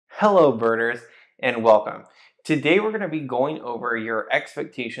Hello birders and welcome. Today we're going to be going over your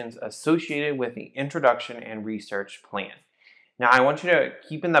expectations associated with the introduction and research plan. Now I want you to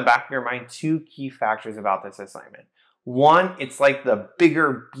keep in the back of your mind two key factors about this assignment. One, it's like the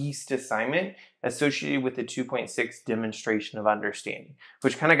bigger beast assignment associated with the 2.6 demonstration of understanding,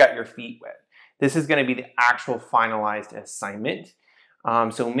 which kind of got your feet wet. This is going to be the actual finalized assignment.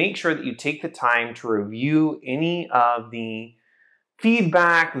 So make sure that you take the time to review any of the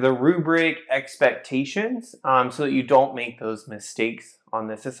feedback, the rubric, expectations, so that you don't make those mistakes on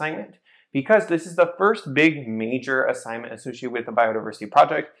this assignment. Because this is the first big major assignment associated with the biodiversity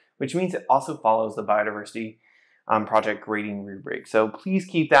project, which means it also follows the biodiversity project grading rubric. So please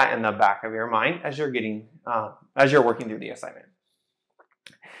keep that in the back of your mind as you're working through the assignment.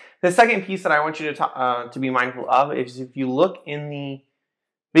 The second piece that I want you to be mindful of is if you look in the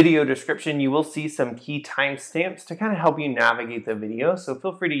video description, you will see some key timestamps to kind of help you navigate the video. So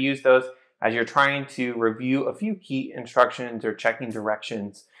feel free to use those as you're trying to review a few key instructions or checking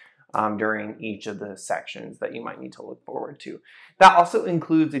directions during each of the sections that you might need to look forward to. That also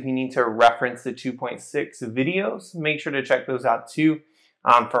includes if you need to reference the 2.6 videos, make sure to check those out too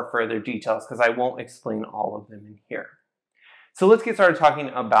for further details because I won't explain all of them in here. So let's get started talking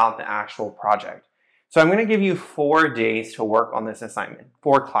about the actual project. So I'm going to give you 4 days to work on this assignment,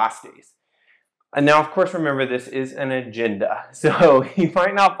 4 class days. And now, of course, remember this is an agenda. So you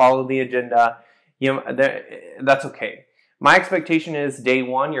might not follow the agenda. That's okay. My expectation is day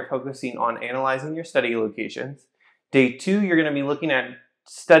 1, you're focusing on analyzing your study locations. Day 2, you're going to be looking at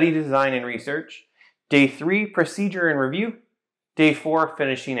study design and research. Day 3, procedure and review. Day 4,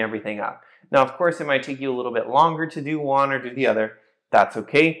 finishing everything up. Now, of course, it might take you a little bit longer to do one or do the other. That's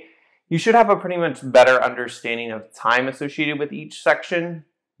okay. You should have a pretty much better understanding of time associated with each section.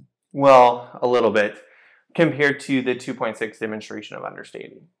 Well, a little bit compared to the 2.6 demonstration of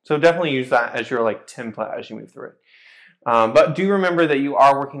understanding. So definitely use that as your template as you move through it. But do remember that you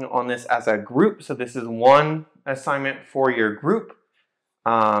are working on this as a group. So this is one assignment for your group,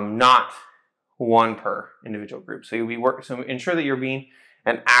 not one per individual group. So so ensure that you're being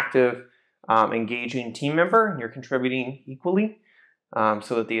an active, engaging team member and you're contributing equally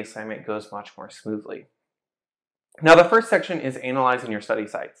so that the assignment goes much more smoothly. Now the first section is analyzing your study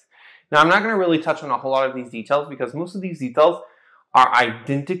sites. Now I'm not going to really touch on a whole lot of these details because most of these details are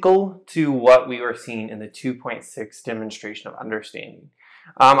identical to what we were seeing in the 2.6 demonstration of understanding.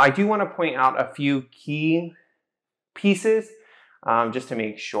 I do want to point out a few key pieces just to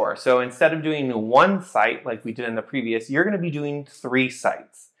make sure. So instead of doing one site like we did in the previous, you're going to be doing 3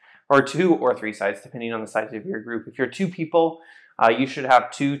 sites. Or 2 or 3 sites, depending on the size of your group. If you're 2 people, you should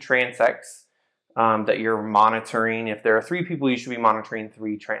have 2 transects that you're monitoring. If there are 3 people, you should be monitoring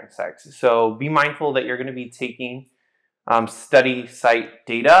 3 transects. So be mindful that you're going to be taking study site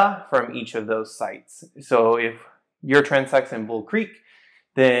data from each of those sites. So if your transect's in Bull Creek,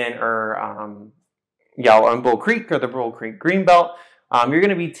 then on Bull Creek or the Bull Creek Greenbelt, you're going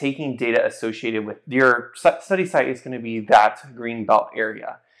to be taking data associated with your study site is going to be that Greenbelt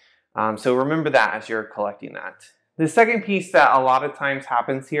area. So remember that as you're collecting that. The second piece that a lot of times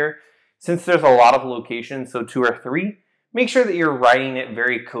happens here, since there's a lot of locations, so 2 or 3, make sure that you're writing it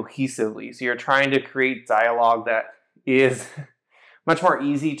very cohesively. So you're trying to create dialogue that is much more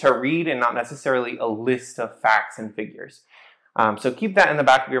easy to read and not necessarily a list of facts and figures. So keep that in the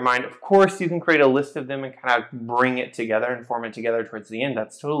back of your mind. Of course, you can create a list of them and kind of bring it together and form it together towards the end.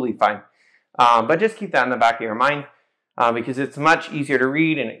 That's totally fine. But just keep that in the back of your mind. Because it's much easier to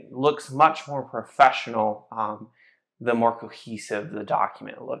read and it looks much more professional the more cohesive the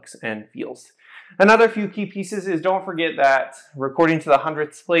document looks and feels. Another few key pieces is don't forget that recording to the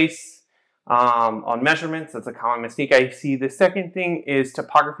 100th place on measurements, that's a common mistake I see. The second thing is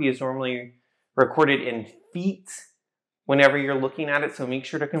topography is normally recorded in feet whenever you're looking at it, so make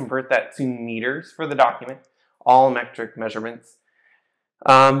sure to convert that to meters for the document, all metric measurements.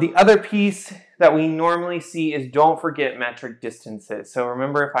 The other piece that we normally see is don't forget metric distances. So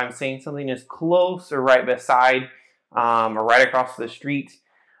remember, if I'm saying something is close or right beside or right across the street,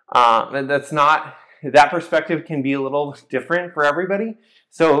 that perspective can be a little different for everybody.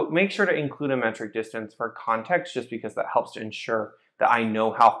 So make sure to include a metric distance for context just because that helps to ensure that I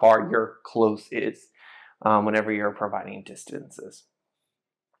know how far your close is whenever you're providing distances.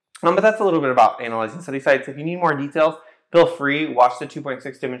 But that's a little bit about analyzing study sites. If you need more details, feel free, watch the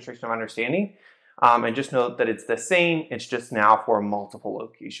 2.6 demonstration of understanding, and just note that it's the same, it's just now for multiple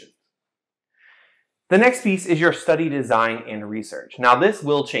locations. The next piece is your study design and research. Now this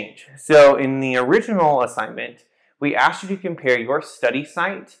will change. So in the original assignment, we asked you to compare your study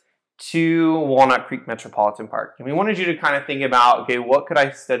site to Walnut Creek Metropolitan Park. And we wanted you to kind of think about, okay, what could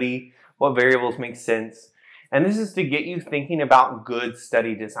I study? What variables make sense? And this is to get you thinking about good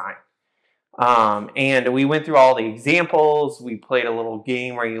study design. And we went through all the examples. We played a little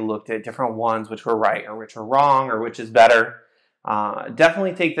game where you looked at different ones, which were right or which were wrong or which is better.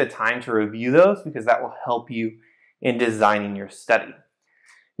 Definitely take the time to review those because that will help you in designing your study.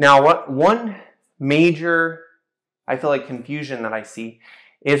 Now, one major, I feel like, confusion that I see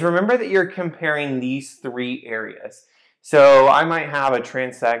is remember that you're comparing these three areas. So I might have a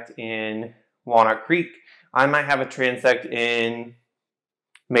transect in Walnut Creek. I might have a transect in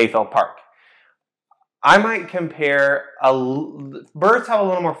Mayfield Park. I might compare, birds have a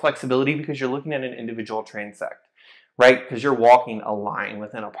little more flexibility because you're looking at an individual transect, right? Because you're walking a line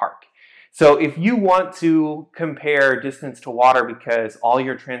within a park. So if you want to compare distance to water because all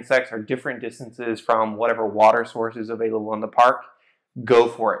your transects are different distances from whatever water source is available in the park, go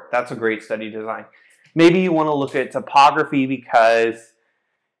for it. That's a great study design. Maybe you want to look at topography because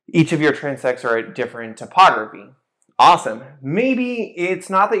each of your transects are at different topography. Awesome. Maybe it's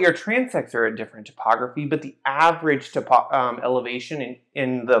not that your transects are at different topography, but the average elevation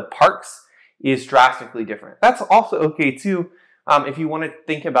in the parks is drastically different. That's also okay too if you want to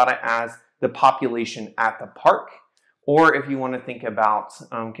think about it as the population at the park, or if you want to think about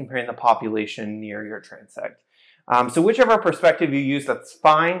comparing the population near your transect. So whichever perspective you use, that's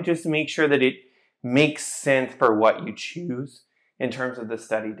fine. Just make sure that it makes sense for what you choose in terms of the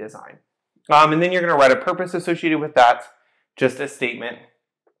study design. And then you're going to write a purpose associated with that, just a statement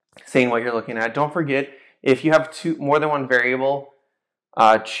saying what you're looking at. Don't forget, if you have more than one variable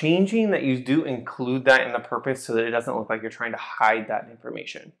changing, that you do include that in the purpose so that it doesn't look like you're trying to hide that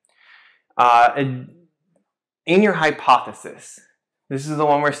information. In your hypothesis, this is the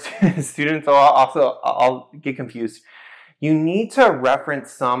one where students I'll get confused. You need to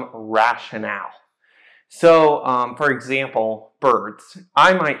reference some rationale. So, for example, birds.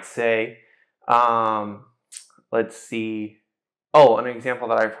 I might say, let's see. Oh, an example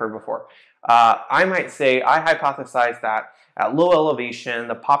that I've heard before. I might say, I hypothesize that at low elevation,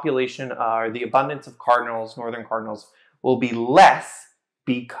 the population or the abundance of cardinals, northern cardinals, will be less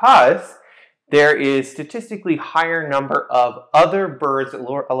because there is statistically higher number of other birds at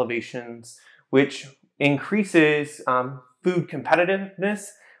lower elevations, which increases food competitiveness,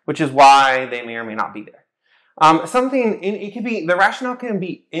 which is why they may or may not be there. It could be, the rationale can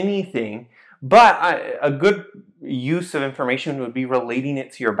be anything, but a good use of information would be relating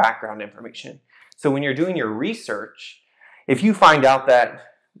it to your background information. So when you're doing your research, if you find out that,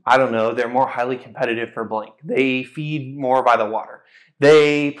 I don't know, they're more highly competitive for blank, they feed more by the water,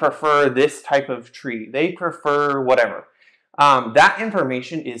 they prefer this type of tree, they prefer whatever, that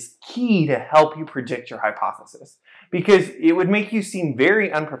information is key to help you predict your hypothesis, because it would make you seem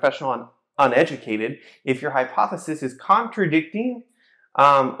very unprofessional and uneducated if your hypothesis is contradicting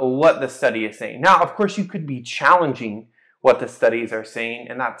what the study is saying. Now, of course, you could be challenging what the studies are saying,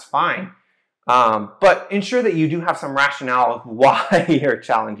 and that's fine. But ensure that you do have some rationale of why you're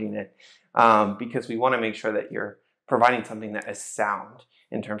challenging it, because we want to make sure that you're providing something that is sound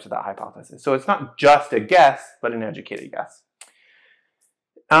in terms of that hypothesis. So it's not just a guess, but an educated guess.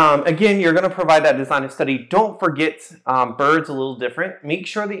 Again, you're going to provide that design of study. Don't forget birds a little different. Make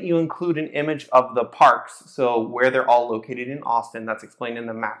sure that you include an image of the parks, so where they're all located in Austin. That's explained in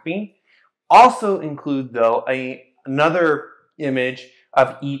the mapping. Also include, though, another image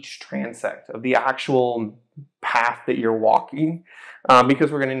of each transect, of the actual path that you're walking,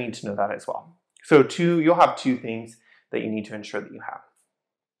 because we're going to need to know that as well. So you'll have two things that you need to ensure that you have.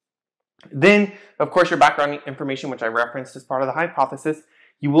 Then, of course, your background information, which I referenced as part of the hypothesis.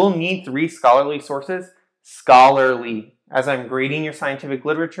 You will need 3 scholarly sources. Scholarly. As I'm grading your scientific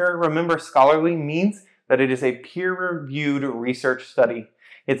literature, remember scholarly means that it is a peer-reviewed research study.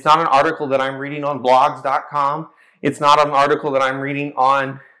 It's not an article that I'm reading on blogs.com. It's not an article that I'm reading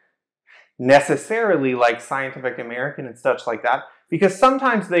on necessarily like Scientific American and such like that, because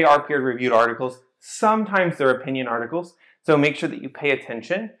sometimes they are peer-reviewed articles, sometimes they're opinion articles. So make sure that you pay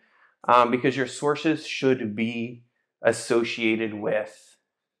attention because your sources should be associated with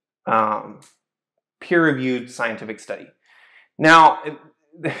peer-reviewed scientific study. Now,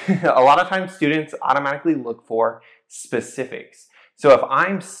 a lot of times students automatically look for specifics. So if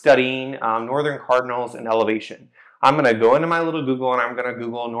I'm studying northern cardinals and elevation, I'm going to go into my little Google and I'm going to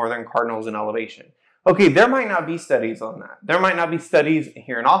Google northern cardinals and elevation. Okay, there might not be studies on that. There might not be studies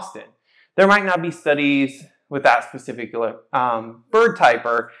here in Austin. There might not be studies with that specific bird type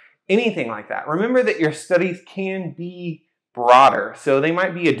or anything like that. Remember that your studies can be broader. So they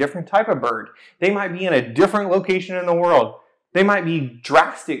might be a different type of bird. They might be in a different location in the world. They might be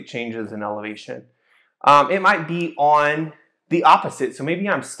drastic changes in elevation. It might be on the opposite. So maybe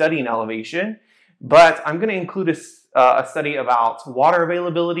I'm studying elevation, but I'm going to include a study about water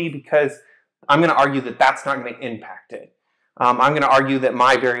availability because I'm going to argue that that's not going to impact it. I'm going to argue that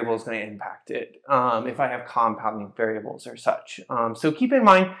my variable is going to impact it if I have compounding variables or such. So keep in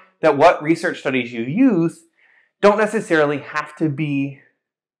mind that what research studies you use don't necessarily have to be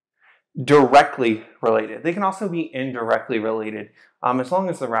directly related. They can also be indirectly related as long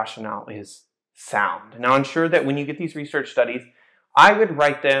as the rationale is sound. Now ensure that when you get these research studies, I would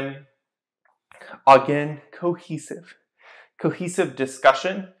write them, again, cohesive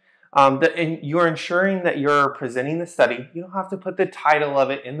discussion. And you're ensuring that you're presenting the study. You don't have to put the title of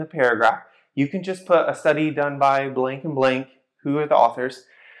it in the paragraph. You can just put a study done by blank and blank, who are the authors.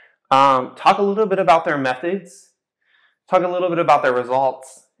 Talk a little bit about their methods. Talk a little bit about their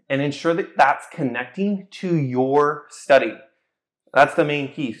results. And ensure that that's connecting to your study. That's the main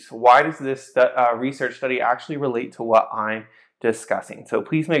piece. Why does this research study actually relate to what I'm discussing? So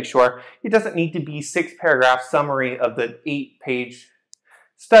please make sure it doesn't need to be 6-paragraph summary of the 8-page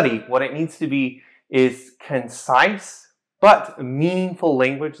study. What it needs to be is concise but meaningful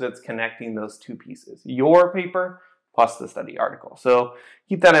language that's connecting those two pieces, your paper plus the study article. So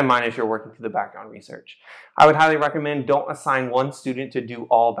keep that in mind as you're working through the background research. I would highly recommend don't assign one student to do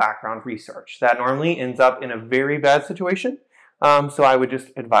all background research. That normally ends up in a very bad situation. So I would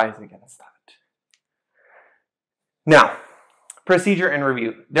just advise against that. Now, procedure and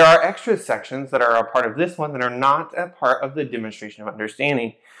review. There are extra sections that are a part of this one that are not a part of the demonstration of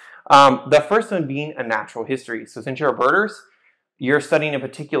understanding. The first one being a natural history. So since you're birders, you're studying a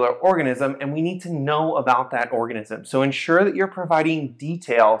particular organism and we need to know about that organism. So ensure that you're providing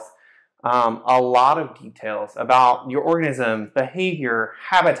details, a lot of details about your organism, behavior,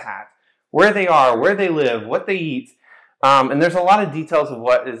 habitat, where they are, where they live, what they eat. And there's a lot of details of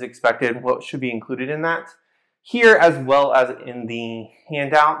what is expected, what should be included in that here, as well as in the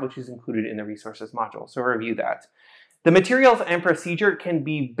handout, which is included in the resources module. So review that. The materials and procedure can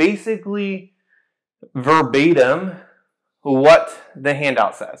be basically verbatim what the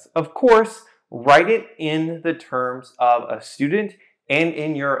handout says. Of course, write it in the terms of a student and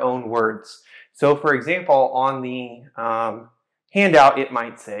in your own words. So for example, on the handout, it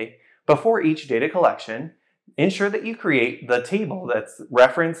might say, before each data collection, ensure that you create the table that's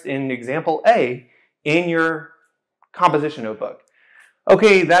referenced in example A in your composition notebook.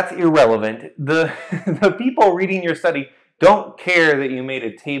 Okay, that's irrelevant. The people reading your study don't care that you made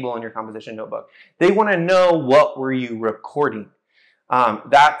a table in your composition notebook. They want to know what were you recording.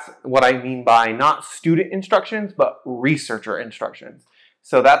 That's what I mean by not student instructions, but researcher instructions.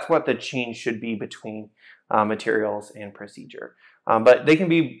 So that's what the change should be between materials and procedure. But they can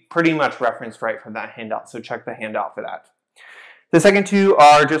be pretty much referenced right from that handout. So check the handout for that. The second two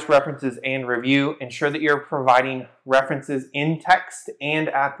are just references and review. Ensure that you're providing references in text and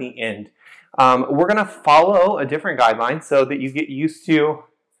at the end. We're going to follow a different guideline so that you get used to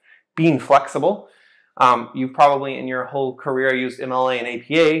being flexible. You've probably in your whole career used MLA and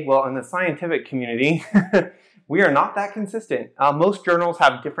APA. Well, in the scientific community, we are not that consistent. Most journals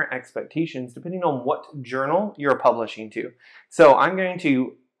have different expectations depending on what journal you're publishing to. So I'm going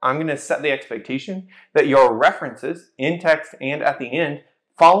to set the expectation that your references in text and at the end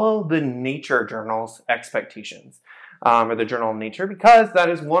follow the Nature journal's expectations, or the Journal of Nature, because that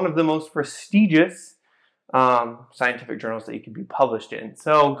is one of the most prestigious scientific journals that you could be published in.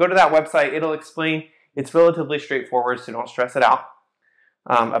 So go to that website. It'll explain. It's relatively straightforward, so don't stress it out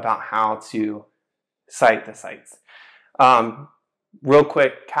about how to cite the sites. Real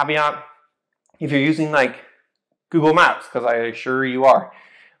quick caveat, if you're using like Google Maps, because I assure you are,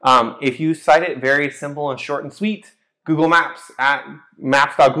 if you cite it very simple and short and sweet, Google Maps at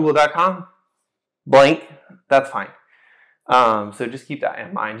maps.google.com, blank, that's fine. So just keep that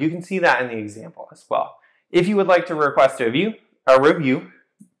in mind. You can see that in the example as well. If you would like to request a review,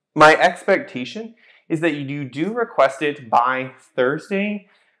 my expectation is that you do request it by Thursday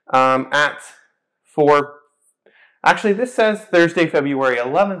at 4. Actually, this says Thursday, February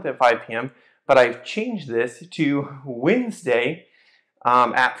 11th at 5 p.m., but I've changed this to Wednesday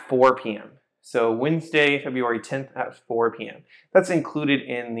at 4 p.m. So Wednesday, February 10th at 4 p.m. That's included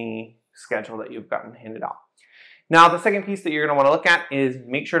in the schedule that you've gotten handed out. Now, the second piece that you're going to want to look at is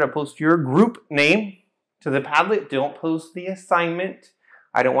make sure to post your group name to the Padlet. Don't post the assignment.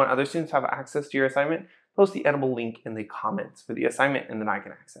 I don't want other students to have access to your assignment. Post the editable link in the comments for the assignment, and then I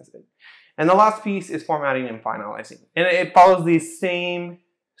can access it. And the last piece is formatting and finalizing. And it follows the same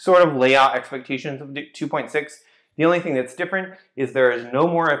sort of layout expectations of 2.6. The only thing that's different is there is no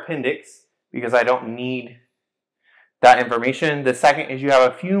more appendix because I don't need that information. The second is you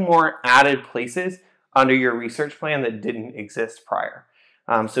have a few more added places under your research plan that didn't exist prior.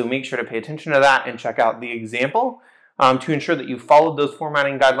 So make sure to pay attention to that and check out the example to ensure that you followed those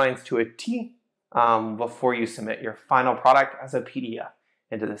formatting guidelines to a T before you submit your final product as a PDF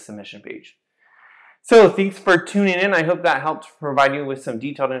into the submission page. So thanks for tuning in. I hope that helped provide you with some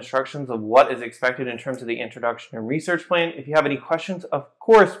detailed instructions of what is expected in terms of the introduction and research plan. If you have any questions, of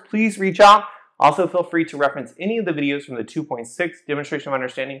course, please reach out. Also, feel free to reference any of the videos from the 2.6 demonstration of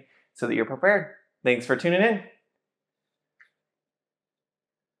understanding so that you're prepared. Thanks for tuning in.